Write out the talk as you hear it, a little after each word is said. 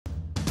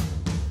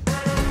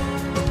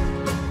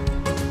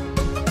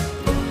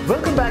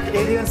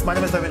aliens, my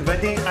name is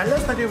MultiThreading and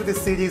let's continue with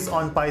this series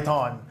on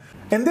Python.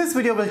 In this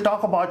video, we'll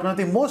talk about one of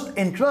the most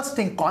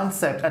interesting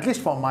concepts, at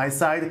least from my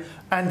side,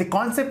 and the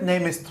concept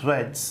name is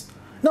threads.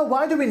 Now,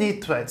 why do we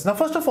need threads? Now,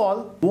 first of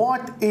all,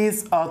 what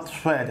is a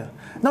thread?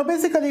 Now,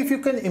 basically, if you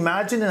can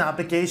imagine an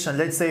application,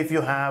 let's say if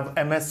you have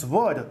MS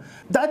Word,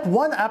 that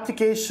one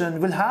application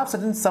will have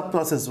certain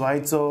sub-processes,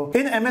 right? So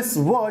in MS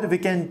Word, we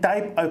can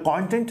type a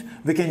content,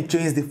 we can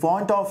change the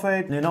font of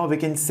it, we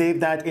can save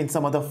that in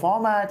some other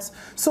formats.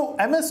 So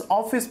MS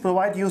Office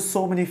provides you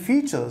so many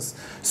features.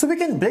 So we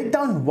can break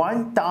down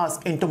one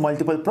task into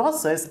multiple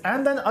processes,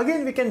 and then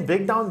again, we can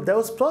break down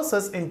those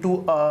processes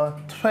into a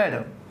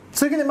thread.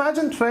 So you can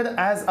imagine thread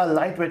as a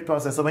lightweight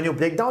process. So when you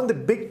break down the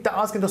big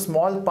task into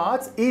small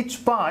parts,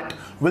 each part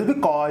will be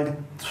called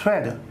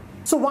thread.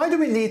 So why do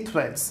we need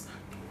threads?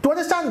 To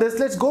understand this,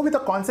 let's go with the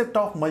concept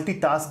of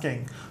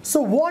multitasking.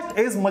 So what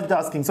is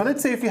multitasking? So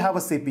let's say if you have a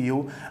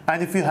CPU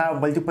and if you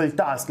have multiple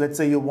tasks, let's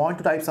say you want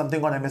to type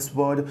something on MS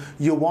Word,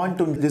 you want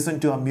to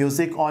listen to a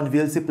music on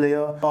VLC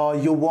player, or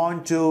you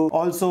want to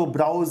also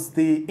browse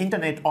the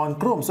internet on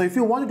Chrome. So if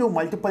you want to do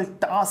multiple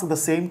tasks at the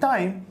same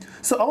time,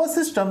 so our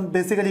system,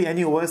 basically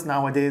any OS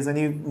nowadays,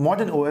 any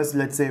modern OS,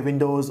 let's say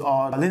Windows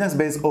or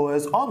Linux-based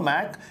OS or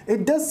Mac,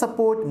 it does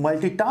support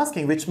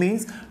multitasking, which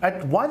means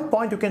at one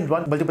point you can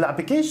run multiple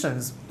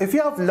applications. If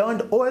you have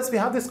learned OS, we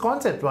have this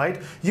concept, right?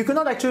 You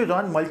cannot actually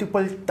run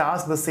multiple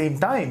tasks at the same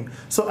time.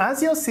 So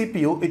as your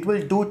CPU, it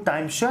will do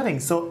time sharing.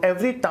 So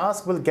every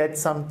task will get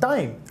some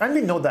time. And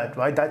we know that,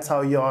 right? That's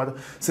how your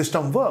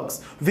system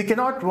works. We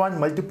cannot run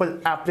multiple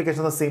applications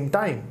at the same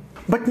time.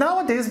 But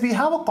nowadays, we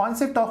have a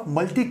concept of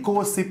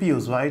multi-core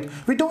CPUs, right?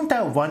 We don't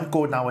have one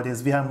core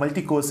nowadays. We have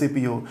multi-core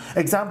CPU.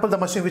 Example, the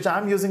machine which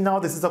I'm using now,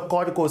 this is a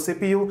quad-core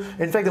CPU.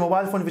 In fact, the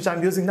mobile phone which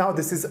I'm using now,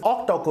 this is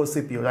octa-core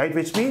CPU, right?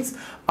 Which means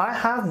I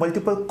have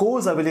multiple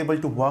cores available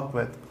to work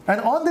with.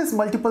 And on this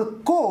multiple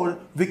core,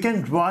 we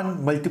can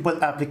run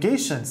multiple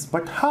applications.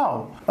 But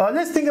how?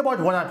 Let's think about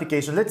one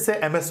application. Let's say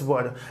MS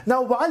Word.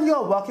 Now, while you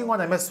are working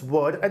on MS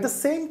Word, at the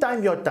same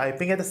time you're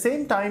typing, at the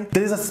same time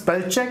there is a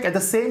spell check, at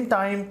the same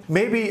time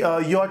maybe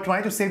you are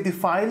trying to save the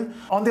file.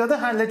 On the other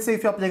hand, let's say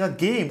if you're playing a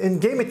game, in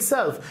game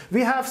itself,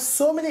 we have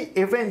so many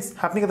events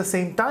happening at the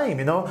same time,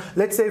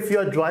 Let's say if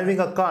you're driving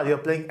a car, you're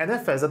playing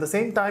NFS, at the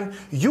same time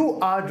you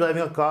are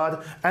driving a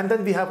car, and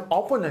then we have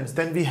opponents,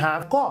 then we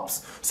have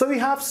cops. So we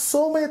have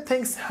so many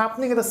things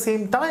happening at the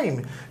same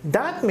time.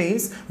 That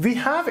means we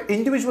have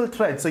individual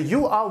threads. So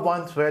you are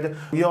one thread,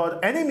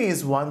 your enemy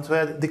is one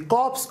thread, the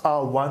cops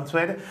are one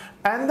thread,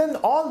 and then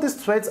all these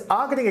threads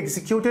are getting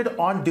executed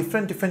on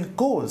different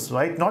cores,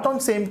 right? Not on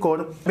same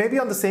core, maybe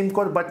on the same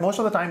core, but most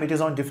of the time it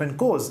is on different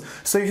cores.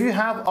 So if you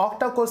have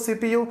octa-core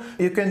CPU,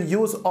 you can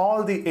use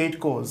all the 8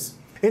 cores.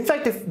 In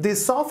fact, if the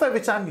software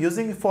which I'm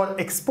using for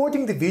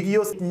exporting the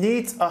videos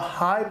needs a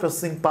high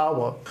processing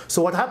power.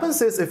 So what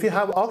happens is, if you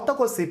have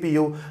octa-core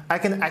CPU, I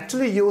can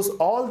actually use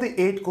all the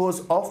 8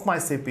 cores of my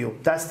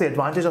CPU. That's the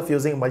advantage of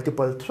using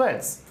multiple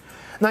threads.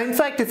 Now, in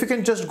fact, if you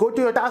can just go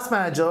to your task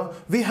manager,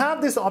 we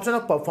have this option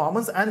of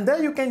performance, and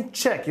there you can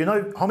check,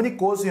 how many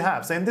cores you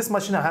have. So in this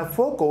machine, I have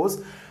 4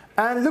 cores.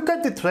 And look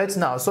at the threads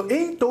now. So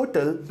in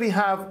total, we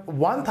have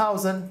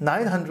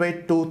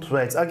 1,902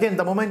 threads. Again,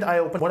 the moment I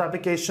open one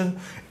application,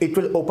 it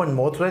will open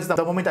more threads.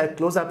 The moment I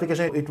close the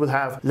application, it will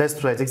have less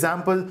threads.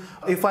 Example,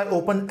 if I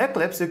open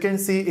Eclipse, you can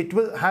see it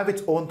will have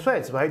its own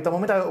threads, right? The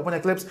moment I open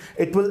Eclipse,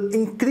 it will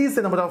increase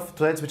the number of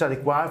threads which are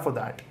required for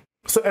that.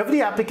 So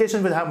every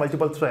application will have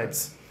multiple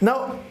threads.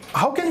 Now,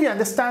 how can we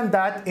understand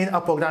that in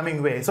a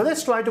programming way? So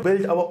let's try to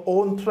build our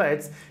own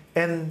threads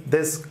in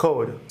this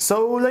code.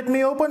 So let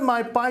me open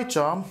my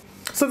PyCharm.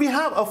 So we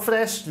have a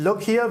fresh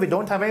look here. We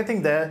don't have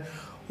anything there.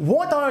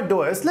 What I will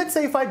do is, let's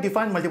say if I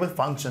define multiple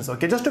functions,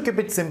 okay, just to keep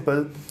it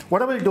simple,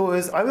 what I will do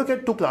is I will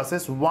get 2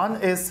 classes.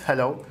 One is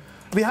hello.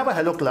 We have a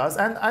hello class,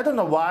 and I don't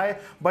know why,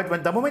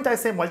 but the moment I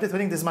say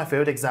multi-threading, this is my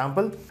favorite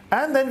example.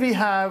 And then we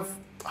have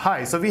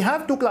hi. So we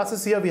have 2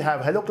 classes here. We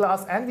have hello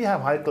class and we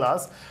have hi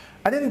class.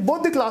 And in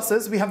both the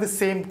classes, we have the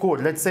same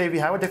code. Let's say we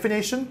have a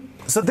definition.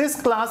 So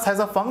this class has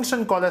a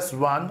function called as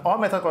run or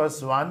method called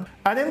as run.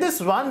 And in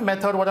this run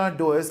method, what I want to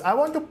do is I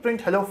want to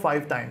print hello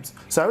 5 times.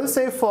 So I will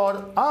say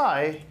for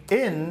I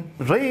in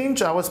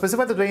range, I will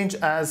specify the range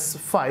as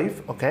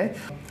 5, okay?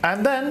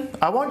 And then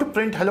I want to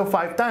print hello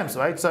 5 times,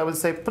 right? So I will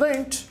say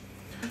print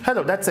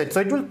hello, that's it.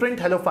 So it will print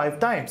hello 5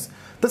 times.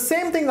 The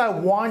same thing I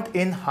want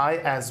in hi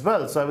as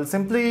well. So I will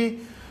simply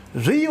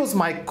reuse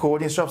my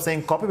code. Instead of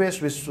saying copy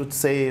paste, we should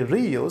say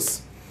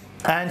reuse.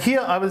 And here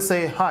I will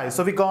say hi.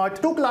 So we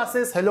got 2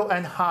 classes, hello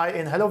and hi.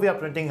 In hello, we are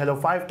printing hello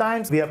 5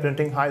 times. We are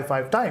printing hi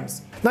 5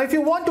 times. Now, if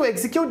you want to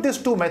execute these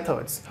 2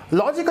 methods,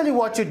 logically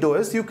what you do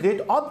is you create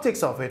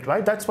objects of it,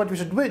 right? That's what we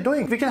should be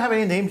doing. We can have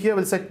any name here.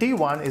 We'll say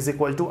T1 is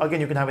equal to,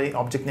 again, you can have any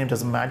object name,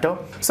 doesn't matter.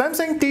 So I'm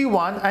saying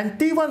T1, and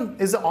T1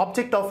 is the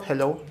object of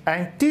hello,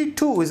 and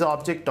T2 is the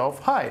object of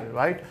hi,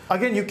 right?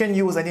 Again, you can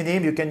use any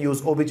name. You can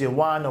use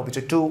obj1,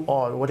 obj2,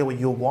 or whatever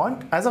you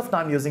want. As of now,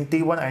 I'm using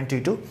T1 and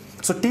T2.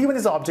 So T1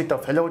 is the object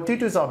of hello,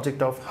 T2 is the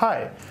object of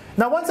hi.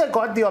 Now once I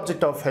got the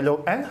object of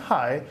hello and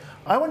hi,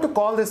 I want to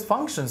call these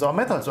functions or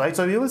methods, right?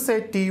 So you will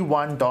say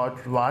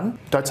t1.run,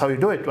 that's how you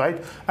do it,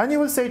 right? And you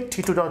will say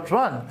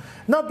t2.run.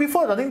 Now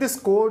before running this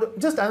code,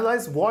 just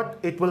analyze what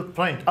it will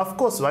print. Of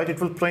course, right,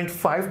 it will print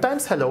 5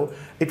 times hello,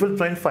 it will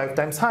print 5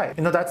 times hi.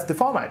 That's the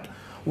format.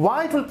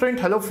 Why it will print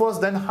hello first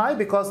then hi?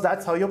 Because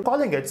that's how you're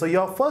calling it. So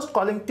you're first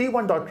calling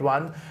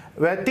t1.run,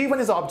 where t1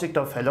 is the object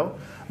of hello,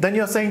 then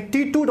you're saying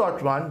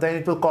t2.run, then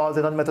it will call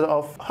the run method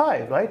of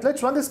hi, right?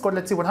 Let's run this code,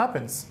 let's see what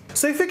happens.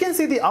 So if you can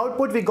see the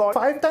output, we got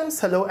 5 times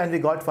hello and we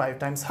got 5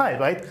 times hi,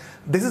 right?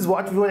 This is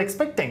what we were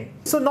expecting.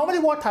 So normally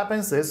what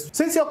happens is,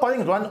 since you're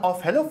calling run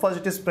of hello first,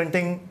 it is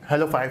printing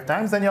hello 5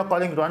 times, then you're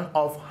calling run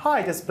of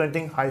hi, it is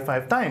printing hi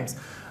 5 times.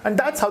 And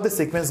that's how the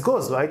sequence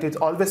goes, right? It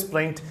always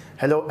print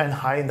hello and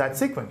hi in that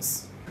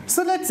sequence.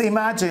 So let's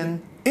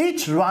imagine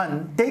each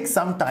run takes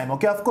some time,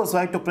 okay? Of course,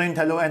 right, to print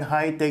hello and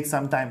hi takes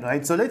some time,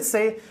 right? So let's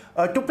say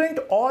to print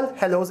all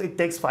hellos, it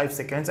takes 5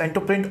 seconds, and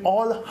to print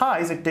all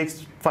highs, it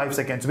takes 5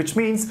 seconds, which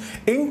means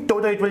in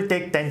total, it will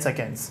take 10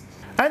 seconds.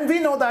 And we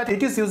know that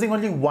it is using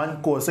only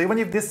one core. So even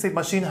if this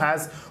machine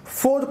has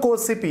 4-core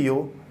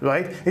CPU,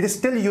 right, it is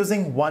still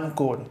using one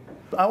core.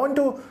 I want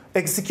to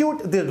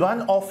execute the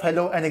run of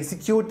hello and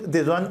execute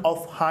the run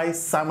of hi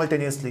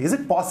simultaneously. Is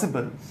it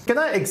possible? Can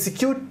I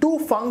execute 2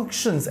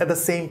 functions at the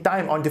same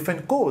time on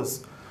different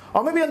cores?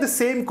 Or maybe on the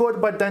same code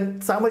but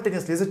then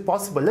simultaneously? Is it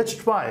possible? Let's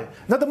try.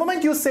 Now the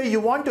moment you say you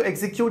want to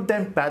execute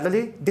them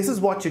parallelly, this is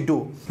what you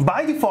do.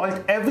 By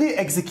default, every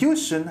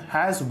execution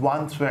has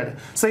one thread.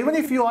 So even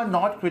if you are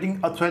not creating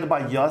a thread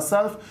by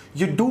yourself,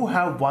 you do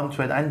have one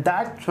thread, and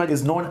that thread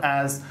is known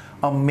as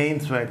a main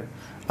thread.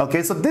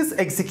 Okay, so this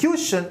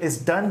execution is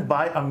done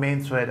by a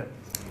main thread.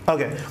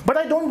 Okay, but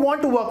I don't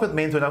want to work with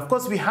main thread. Of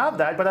course, we have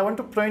that, but I want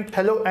to print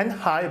hello and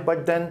hi,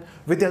 but then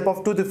with the help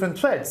of 2 different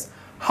threads.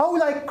 How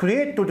will I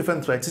create 2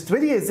 different threads? It's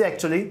very easy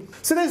actually.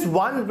 So there's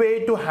one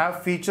way to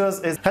have features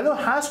is hello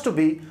has to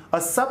be a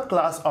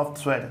subclass of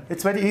thread.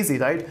 It's very easy,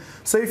 right?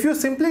 So if you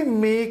simply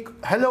make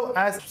hello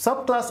as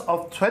subclass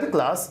of thread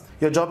class,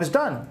 your job is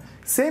done.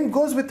 Same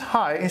goes with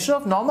hi. Instead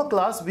of normal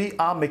class, we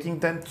are making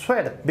them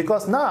thread,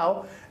 because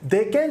now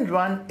they can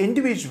run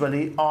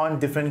individually on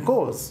different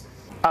cores.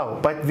 Oh,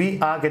 but we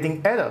are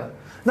getting error.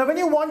 Now when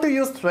you want to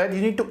use thread, you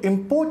need to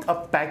import a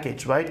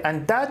package, right?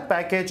 And that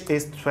package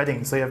is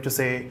threading. So you have to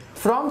say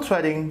from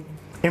threading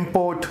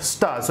import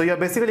star. So you're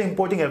basically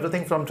importing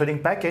everything from threading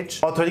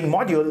package or threading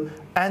module.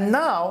 And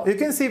now you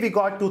can see we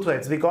got 2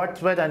 threads. We got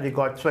thread and we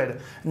got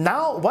thread.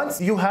 Now once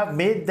you have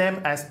made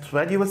them as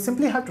thread, you will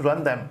simply have to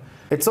run them.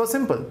 It's so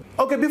simple.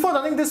 Okay, before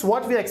running this,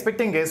 what we are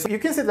expecting is, you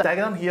can see the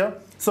diagram here.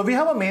 So we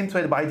have a main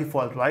thread by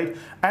default, right?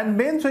 And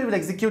main thread will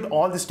execute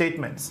all the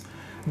statements.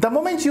 The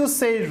moment you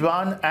say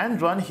run and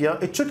run here,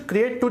 it should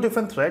create 2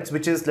 different threads,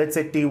 which is, let's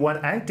say,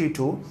 T1 and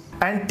T2.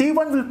 And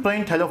T1 will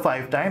print hello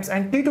 5 times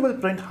and T2 will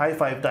print hi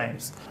 5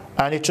 times.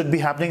 And it should be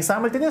happening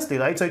simultaneously,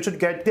 right? So it should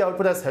get the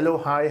output as hello,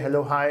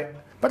 hi.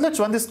 But let's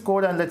run this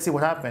code and let's see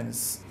what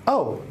happens.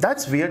 Oh,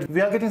 that's weird. We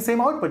are getting same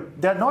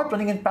output. They are not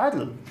running in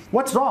parallel.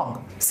 What's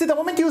wrong? See, the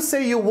moment you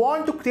say you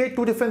want to create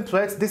 2 different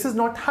threads, this is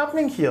not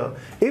happening here.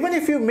 Even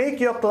if you make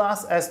your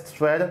class as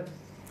thread,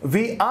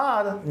 we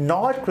are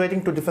not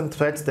creating 2 different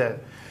threads there.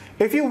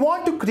 If you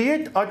want to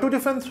create a 2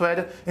 different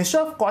thread,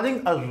 instead of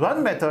calling a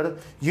run method,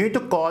 you need to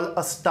call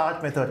a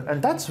start method.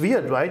 And that's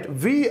weird, right?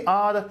 We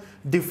are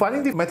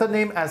defining the method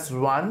name as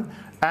run,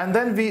 and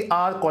then we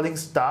are calling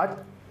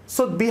start.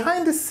 So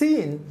behind the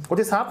scene, what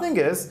is happening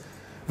is,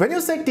 when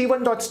you say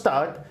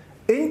t1.start,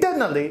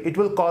 internally it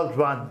will call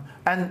run.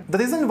 And the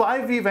reason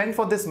why we went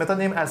for this method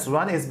name as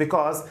run is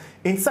because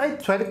inside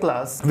thread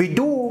class, we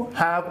do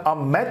have a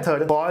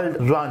method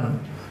called run.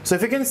 So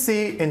if you can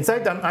see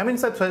inside, I'm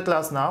inside thread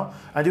class now,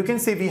 and you can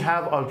see we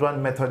have a run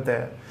method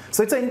there.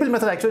 So it's an inbuilt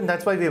method actually, and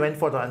that's why we went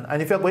for run.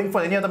 And if you're going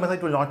for any other method,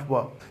 it will not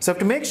work. So you have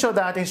to make sure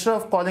that instead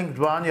of calling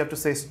run, you have to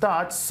say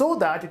start, so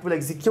that it will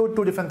execute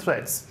 2 different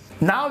threads.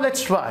 Now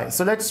let's try.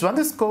 So let's run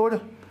this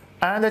code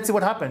and let's see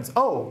what happens.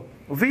 Oh,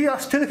 we are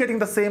still getting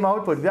the same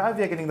output. Why are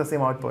we getting the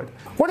same output?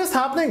 What is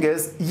happening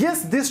is,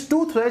 yes, these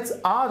 2 threads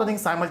are running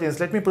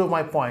simultaneously. Let me prove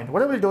my point.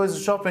 What I will do is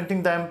instead of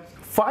printing them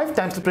 5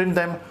 times, to print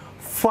them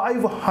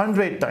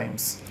 500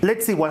 times.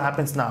 Let's see what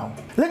happens now.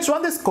 Let's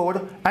run this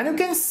code and you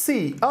can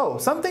see, oh,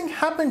 something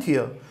happened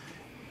here.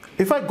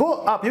 If I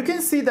go up, you can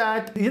see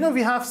that,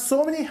 we have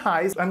so many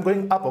highs. I'm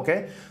going up,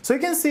 okay? So you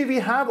can see we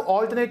have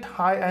alternate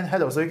hi and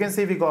hello. So you can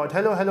see we got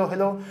hello, hello,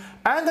 hello.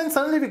 And then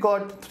suddenly we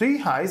got 3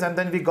 highs, and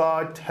then we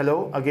got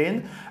hello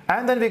again.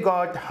 And then we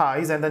got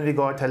highs, and then we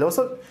got hello.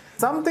 So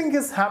something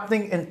is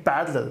happening in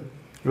parallel,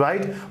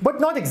 right? But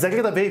not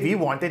exactly the way we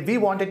wanted. We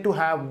wanted to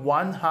have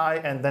 1 hi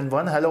and then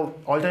 1 hello,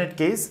 alternate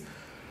case.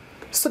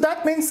 So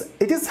that means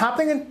it is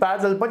happening in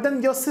parallel, but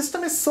then your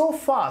system is so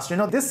fast.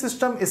 This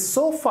system is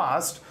so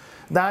fast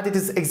that it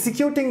is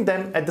executing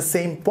them at the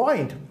same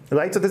point,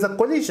 right? So there's a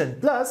collision.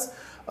 Plus,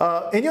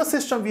 in your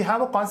system, we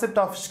have a concept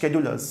of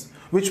schedulers,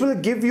 which will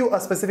give you a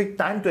specific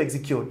time to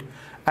execute.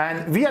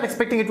 and we are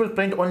expecting it will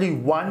print only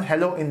one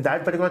hello in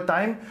that particular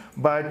time,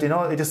 but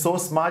it is so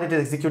smart, it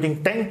is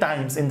executing 10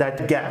 times in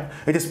that gap.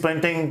 It is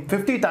printing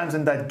 50 times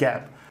in that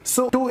gap.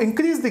 So to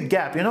increase the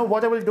gap,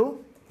 what I will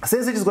do,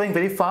 since it is going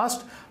very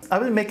fast, I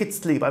will make it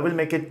sleep. I will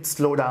make it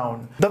slow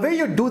down. The way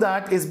you do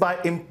that is by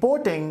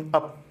importing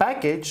a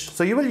package.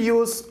 So you will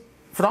use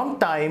from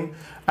time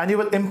and you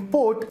will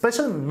import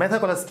special method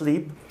called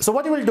sleep. So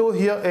what you will do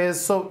here is,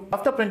 so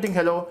after printing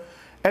hello,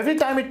 every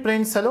time it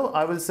prints hello,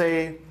 I will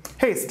say,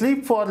 hey,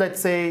 sleep for,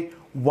 let's say,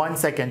 1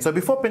 second. So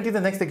before printing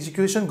the next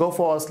execution, go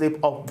for a sleep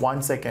of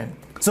 1 second.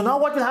 So now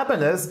what will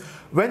happen is,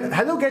 when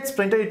hello gets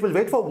printed, it will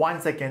wait for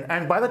 1 second,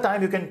 and by the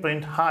time you can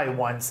print hi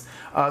once.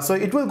 So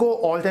it will go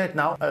alternate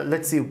now.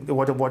 Let's see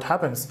what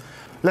happens.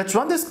 Let's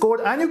run this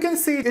code, and you can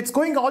see it's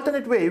going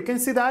alternate way. You can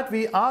see that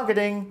we are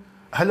getting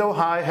hello,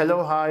 hi,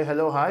 hello, hi,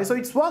 hello, hi. So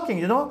it's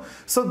working,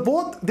 So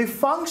both the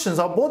functions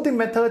or both the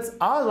methods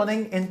are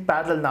running in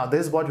parallel now.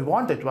 This is what we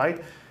wanted,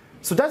 right?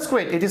 So that's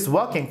great. It is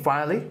working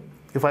finally.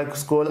 If I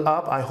scroll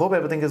up, I hope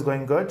everything is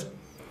going good.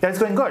 Yeah, it's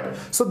going good.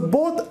 So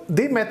both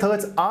the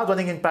methods are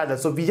running in parallel.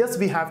 So yes,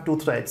 we have 2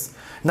 threads.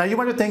 Now you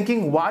might be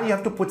thinking why you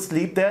have to put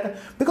sleep there.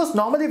 Because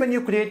normally when you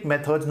create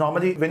methods,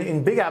 normally when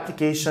in big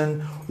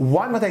application,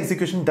 one method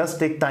execution does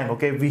take time.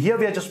 Okay, here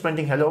we are just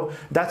printing hello.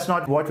 That's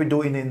not what we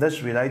do in the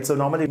industry, right? So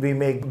normally we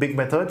make big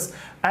methods,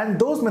 and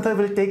those methods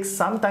will take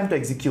some time to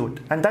execute.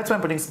 And that's why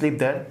I'm putting sleep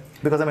there,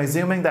 because I'm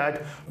assuming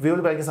that we will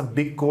be writing some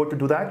big code to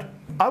do that.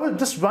 I will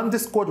just run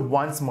this code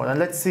once more and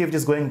let's see if it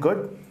is going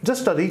good.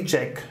 Just a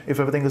recheck if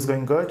everything is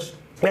going good.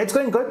 Yeah, it's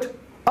going good.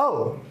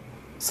 Oh,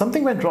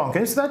 something went wrong.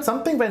 Can you see that?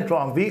 Something went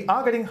wrong. We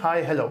are getting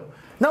hi, hello.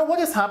 Now what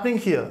is happening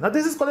here? Now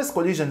this is called as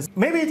collisions.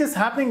 Maybe it is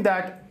happening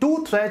that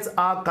 2 threads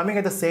are coming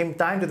at the same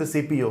time to the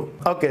CPU.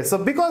 Okay, so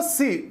because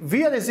see,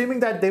 we are assuming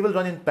that they will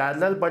run in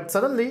parallel, but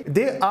suddenly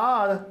they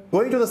are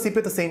going to the CPU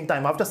at the same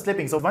time after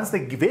sleeping. So once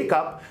they wake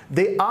up,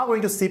 they are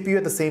going to CPU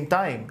at the same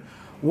time.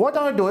 What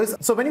I want to do is,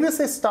 so when we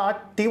say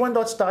start,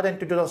 t1.start and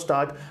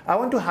t2.start, I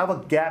want to have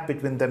a gap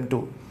between them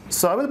two.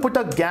 So I will put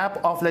a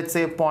gap of, let's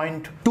say,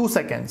 0.2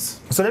 seconds.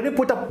 So let me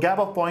put a gap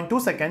of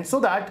 0.2 seconds so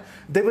that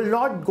they will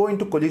not go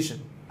into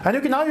collision.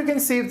 And now you can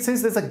see,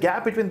 since there's a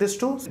gap between these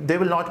two, they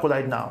will not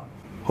collide now,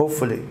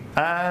 hopefully.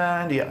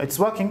 And yeah, it's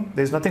working.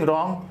 There's nothing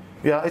wrong.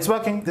 Yeah, it's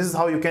working. This is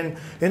how you can,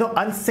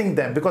 unsync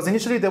them, because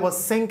initially they were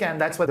sync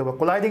and that's why they were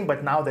colliding,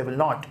 but now they will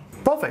not.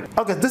 Perfect.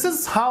 Okay, this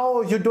is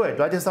how you do it,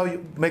 right? This is how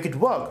you make it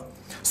work.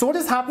 So what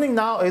is happening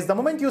now is the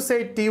moment you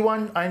say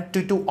T1 and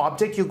T2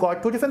 object, you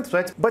got 2 different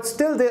threads, but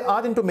still they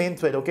are into main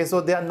thread, okay?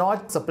 So they are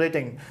not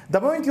separating.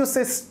 The moment you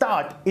say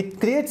start, it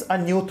creates a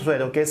new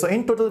thread, okay? So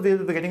in total, we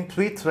will be getting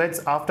 3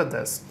 threads after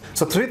this.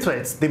 So 3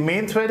 threads, the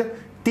main thread,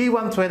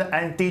 T1 thread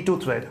and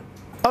T2 thread.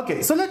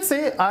 Okay, so let's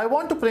say I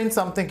want to print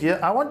something here.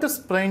 I want to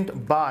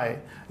print by.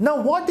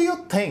 Now, what do you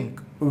think?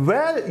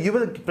 Where you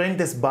will print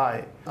this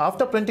by?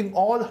 After printing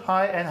all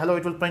hi and hello,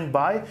 it will print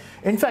by.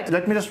 In fact,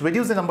 let me just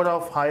reduce the number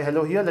of hi,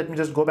 hello here. Let me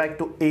just go back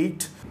to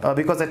 8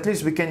 because at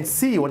least we can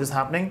see what is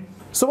happening.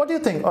 So what do you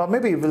think? Or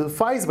maybe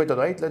 5 is better,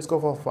 right? Let's go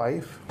for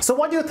 5. So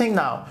what do you think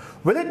now?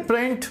 Will it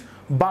print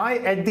by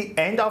at the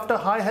end after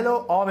hi,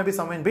 hello, or maybe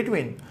somewhere in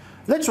between?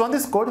 Let's run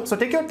this code. So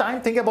take your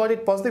time, think about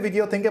it, pause the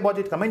video, think about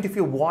it, comment if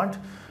you want.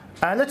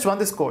 And let's run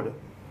this code.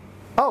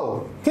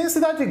 Oh, can you see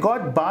that we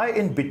got by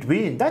in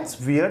between? That's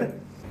weird.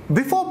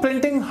 Before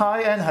printing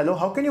hi and hello,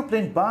 how can you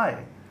print by?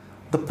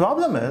 The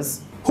problem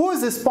is, who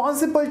is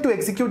responsible to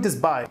execute this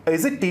by?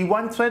 Is it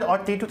T1 thread or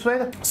T2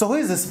 thread? So who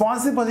is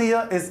responsible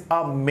here is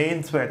our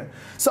main thread.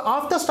 So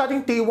after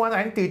starting T1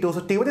 and T2,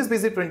 so T1 is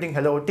busy printing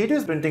hello, T2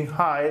 is printing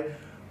hi,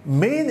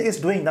 main is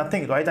doing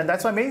nothing, right? And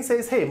that's why main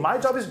says, hey, my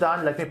job is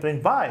done, let me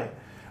print by.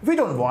 We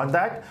don't want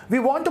that. We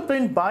want to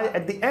print by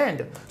at the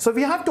end. So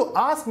we have to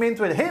ask main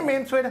thread, hey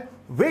main thread,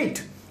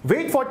 wait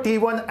for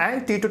T1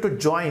 and T2 to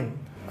join.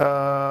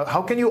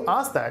 How can you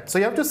ask that? So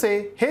you have to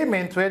say, hey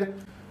main thread,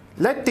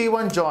 let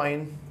T1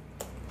 join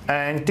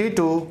and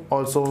T2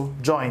 also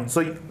join.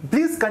 So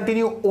please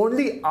continue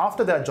only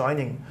after they are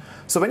joining.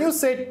 So when you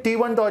say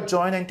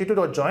T1.join and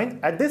T2.join,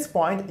 at this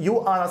point you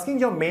are asking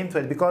your main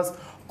thread, because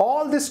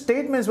all these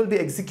statements will be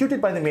executed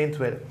by the main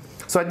thread.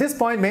 So at this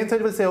point, main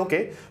thread will say,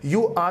 okay,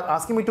 you are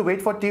asking me to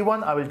wait for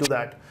T1, I will do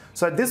that.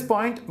 So at this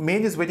point,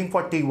 main is waiting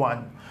for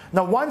T1.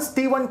 Now once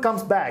T1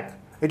 comes back,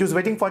 it is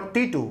waiting for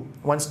T2.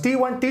 Once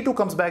T2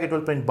 comes back, it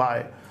will print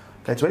by.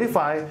 Let's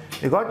verify.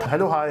 You got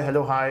hello, hi,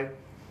 hello, hi,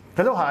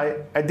 hello, hi.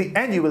 At the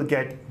end, you will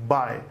get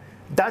by.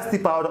 That's the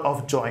power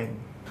of join.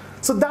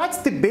 So that's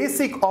the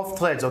basic of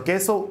threads, okay?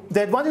 So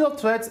the advantage of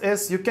threads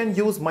is you can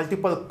use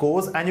multiple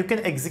cores and you can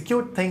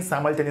execute things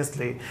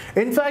simultaneously.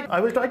 In fact, I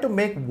will try to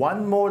make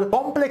one more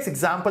complex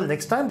example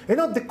next time.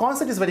 The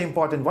concept is very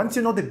important. Once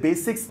you know the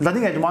basics,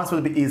 learning advanced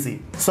will be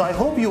easy. So I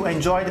hope you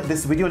enjoyed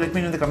this video. Let me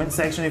know in the comment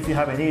section if you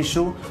have any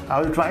issue. I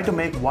will try to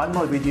make one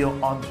more video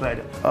on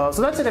thread. So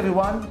that's it,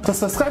 everyone. So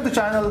subscribe to the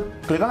channel,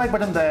 click on the like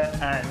button there,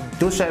 and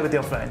do share with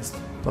your friends.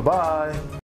 Bye-bye.